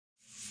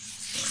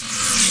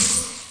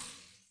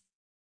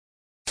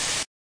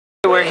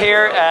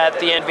here at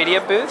the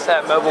Nvidia booth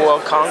at Mobile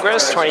World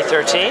Congress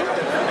 2013,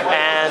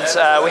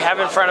 and we have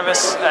in front of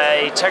us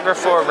a Tegra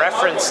 4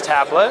 reference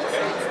tablet.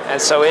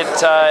 And so it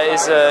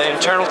is an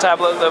internal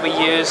tablet that we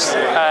use,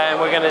 and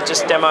we're going to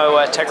just demo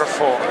Tegra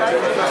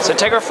 4. So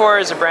Tegra 4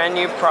 is a brand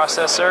new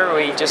processor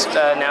we just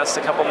announced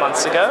a couple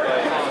months ago.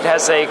 It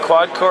has a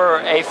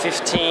quad-core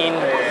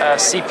A15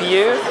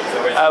 CPU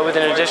with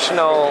an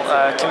additional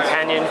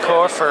companion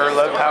core for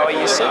low power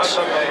usage.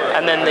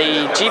 And then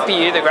the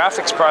GPU, the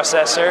graphics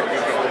processor,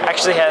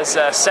 actually has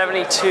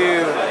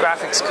 72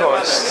 graphics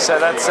cores. So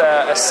that's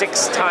a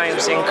 6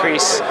 times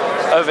increase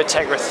over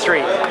Tegra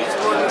 3.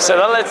 So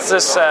that lets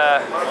us,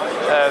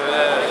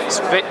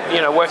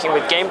 working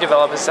with game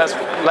developers, that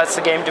lets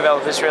the game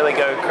developers really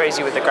go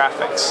crazy with the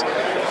graphics.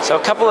 So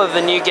a couple of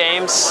the new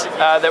games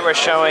that we're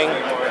showing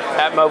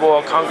at Mobile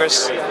World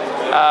Congress,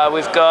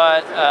 we've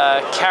got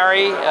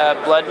Carie,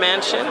 Blood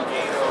Mansion,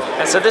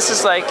 and so this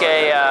is like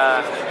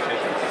a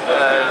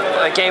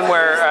game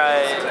where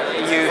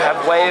you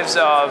have waves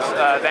of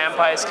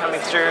vampires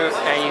coming through,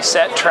 and you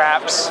set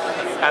traps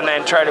and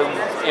then try to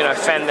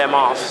fend them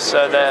off.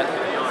 So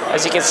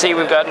as you can see,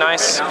 we've got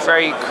nice,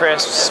 very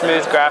crisp,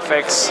 smooth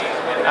graphics.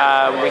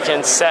 We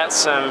can set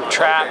some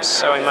traps,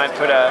 so we might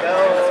put a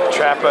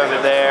trap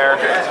over there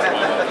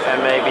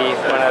and maybe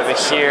one over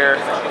here,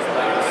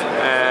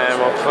 and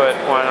we'll put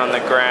one on the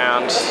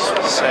ground,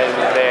 say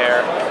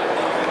there.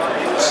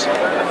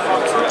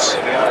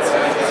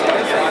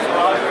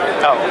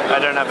 Oh, I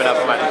don't have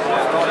enough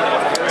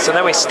money. So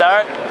then we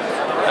start.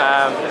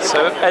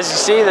 So as you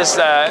see, there's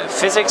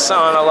physics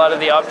on a lot of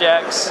the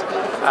objects.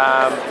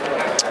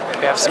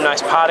 We have some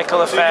nice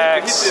particle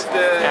effects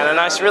and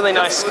a really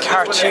nice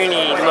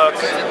cartoony look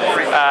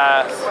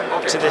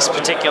to this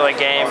particular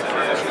game.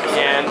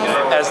 And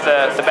as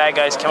the bad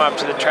guys come up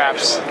to the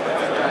traps,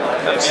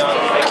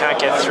 they can't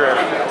get through.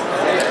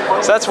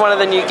 So that's one of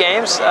the new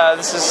games.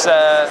 This is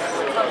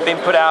been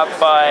put out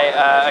by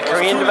a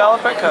Korean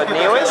developer called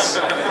Neowiz,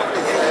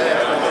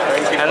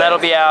 and that'll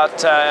be out,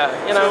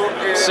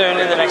 soon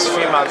in the next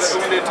few months.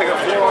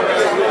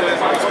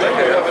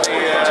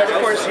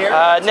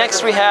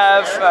 Next we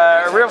have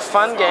a real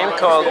fun game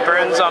called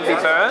Burn Zombie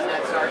Burn,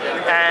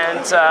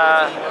 and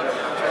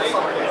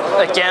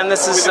again,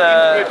 this has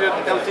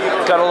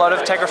got a lot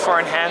of Tegra 4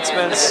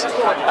 enhancements.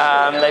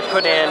 They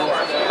put in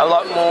a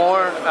lot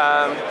more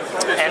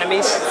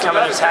enemies come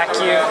and attack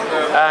you,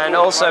 and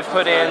also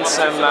put in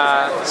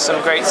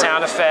some great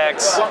sound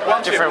effects,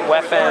 different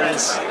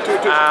weapons,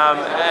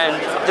 and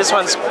this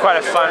one's quite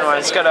a fun one.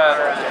 It's got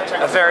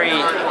a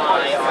very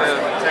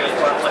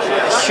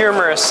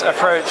humorous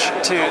approach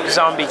to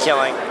zombie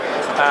killing,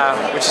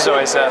 which is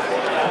always a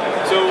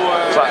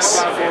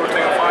plus.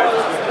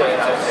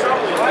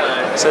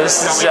 So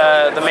this is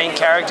the main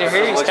character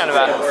here. He's kind of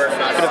a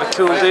bit of a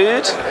cool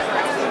dude.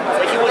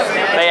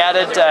 They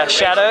added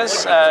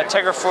shadows.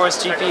 Tegra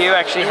 4's GPU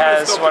actually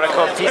has what are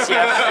called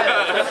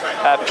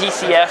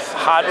PCF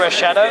hardware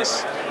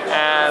shadows.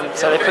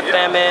 So they put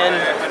them in,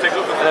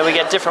 and then we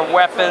get different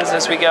weapons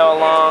as we go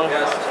along.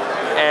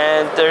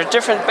 And there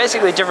are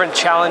basically different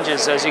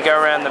challenges as you go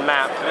around the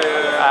map.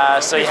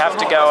 So you have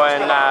to go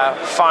and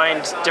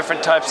find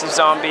different types of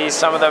zombies.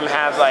 Some of them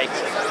have like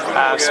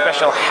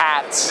special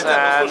hats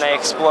and they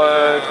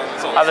explode.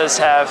 Others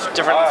have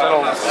different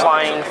little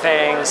flying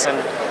things,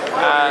 and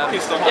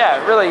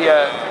yeah, really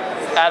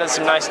added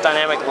some nice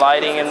dynamic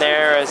lighting in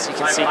there, as you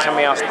can see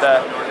coming off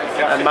the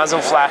muzzle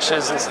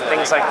flashes and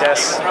things like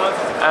this.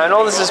 And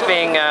all this is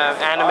being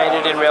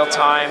animated in real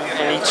time,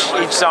 and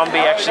each zombie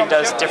actually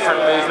does different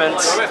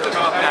movements,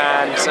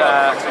 and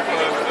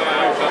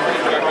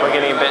we're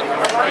getting a bit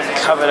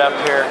covered up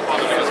here.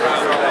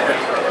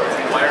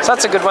 So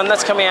that's a good one.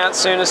 That's coming out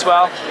soon as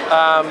well.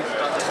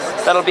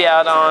 That'll be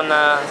out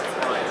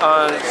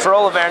for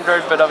all of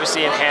Android, but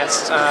obviously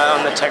enhanced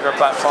on the Tegra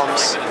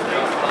platforms.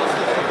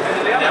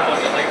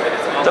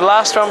 The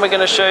last one we're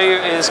going to show you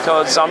is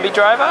called Zombie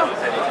Driver,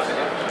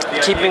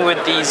 keeping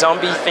with the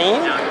zombie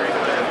theme.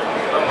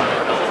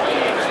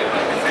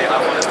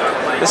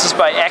 This is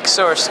by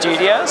Exor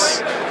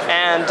Studios,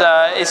 and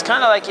it's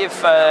kind of like if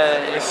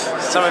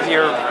some of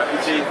your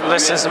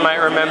listeners might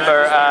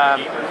remember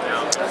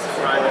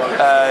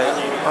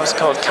what was it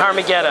called?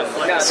 Carmageddon.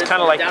 It's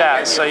kind of like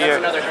that. So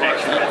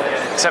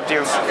except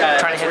you're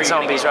trying to hit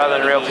zombies rather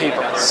than real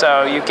people.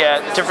 So you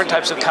get different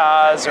types of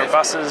cars or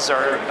buses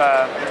or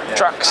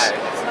trucks,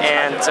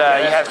 and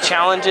you have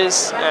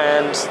challenges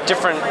and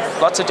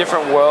lots of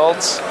different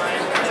worlds.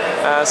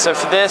 So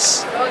for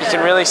this, you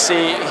can really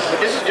see.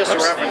 This is just a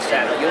reference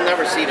channel. You'll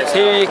never see this.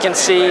 Here you can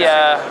see.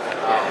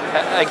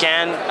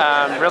 Again,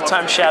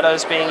 real-time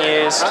shadows being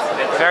used,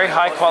 very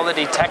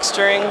high-quality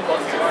texturing,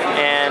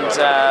 and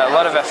a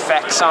lot of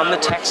effects on the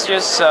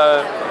textures.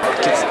 So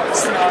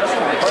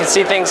you can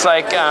see things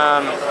like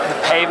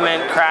the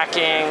pavement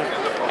cracking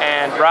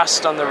and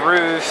rust on the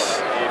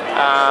roof.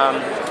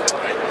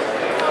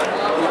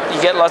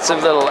 You get lots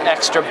of little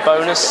extra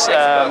bonus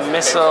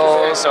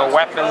missiles or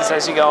weapons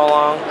as you go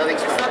along.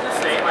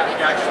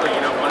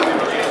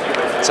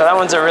 So that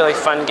one's a really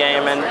fun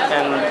game, and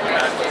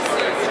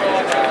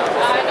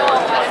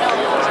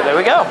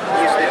we go.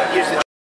 Use the